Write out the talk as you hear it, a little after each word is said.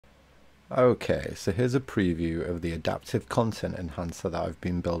Okay, so here's a preview of the adaptive content enhancer that I've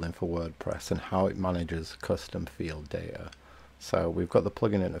been building for WordPress and how it manages custom field data. So we've got the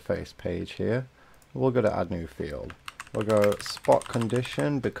plugin interface page here. We'll go to add new field. We'll go spot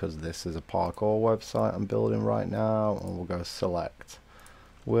condition because this is a parkour website I'm building right now, and we'll go select.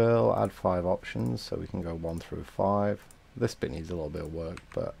 We'll add 5 options so we can go 1 through 5. This bit needs a little bit of work,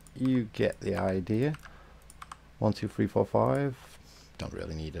 but you get the idea. 1, 2, 3, 4, 5. Don't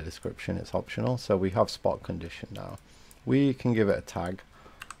really need a description, it's optional. So we have spot condition now. We can give it a tag.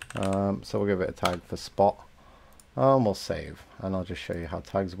 So we'll give it a tag for spot. And we'll save. And I'll just show you how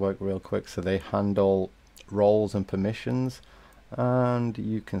tags work real quick. So they handle roles and permissions. And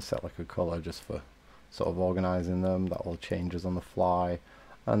you can set like a color just for sort of organizing them. That all changes on the fly.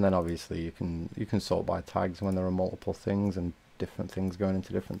 And then obviously you can sort by tags when there are multiple things and different things going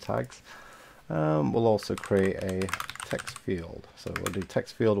into different tags. We'll also create a text field. So we'll do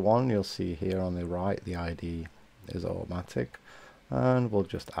text field 1. You'll see here on the right the ID is automatic, and we'll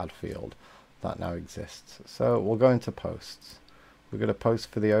just add field that now exists. So we'll go into posts. We're going to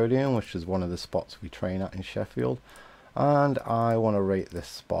post for the Odeon, which is one of the spots we train at in Sheffield, and I want to rate this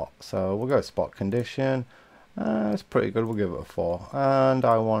spot. So we'll go spot condition. It's pretty good. We'll give it a 4, and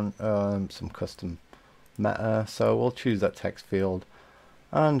I want some custom meta, so we'll choose that text field.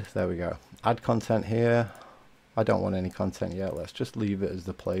 And there we go. Add content here. I don't want any content yet. Let's just leave it as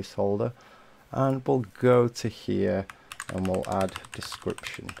the placeholder. And we'll go to here and we'll add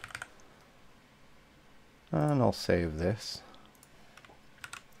description. And I'll save this.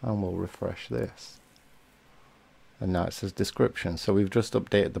 And we'll refresh this. And now it says description. So we've just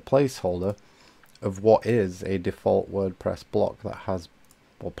updated the placeholder of what is a default WordPress block that has,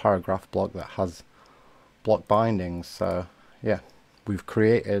 or paragraph block that has block bindings. So yeah. We've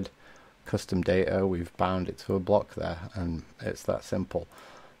created custom data, we've bound it to a block there, and it's that simple.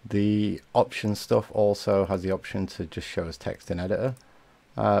 The option stuff also has the option to just show as text in editor,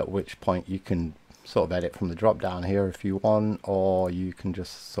 at which point you can sort of edit from the drop down here if you want, or you can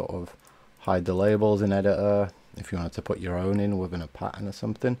just sort of hide the labels in editor if you wanted to put your own in within a pattern or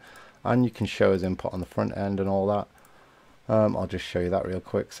something, and you can show as input on the front end and all that. I'll just show you that real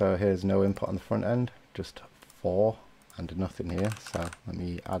quick. So here's no input on the front end, just 4. And nothing here, so let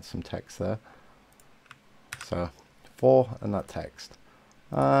me add some text there. So 4 and that text,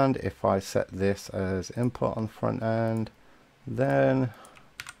 and if I set this as input on the front end, then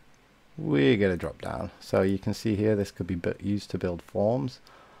we get a drop down. So you can see here this could be used to build forms,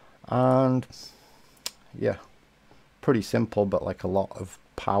 and yeah, pretty simple, but like a lot of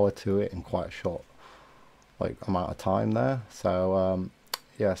power to it in quite a short amount of time there. So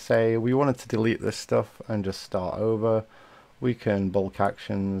yeah, say we wanted to delete this stuff and just start over, we can bulk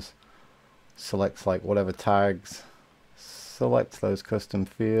actions, select like whatever tags, select those custom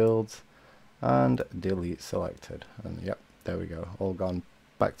fields, and delete selected. And yep, there we go, all gone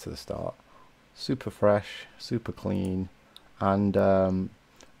back to the start. Super fresh, super clean. And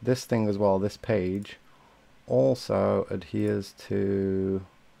this thing as well, this page also adheres to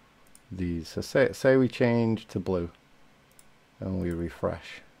these. So say we change to blue and we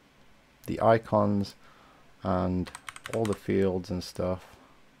refresh, the icons and all the fields and stuff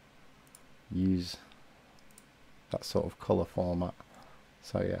use that sort of color format.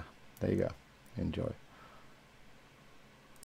 So yeah, there you go, enjoy.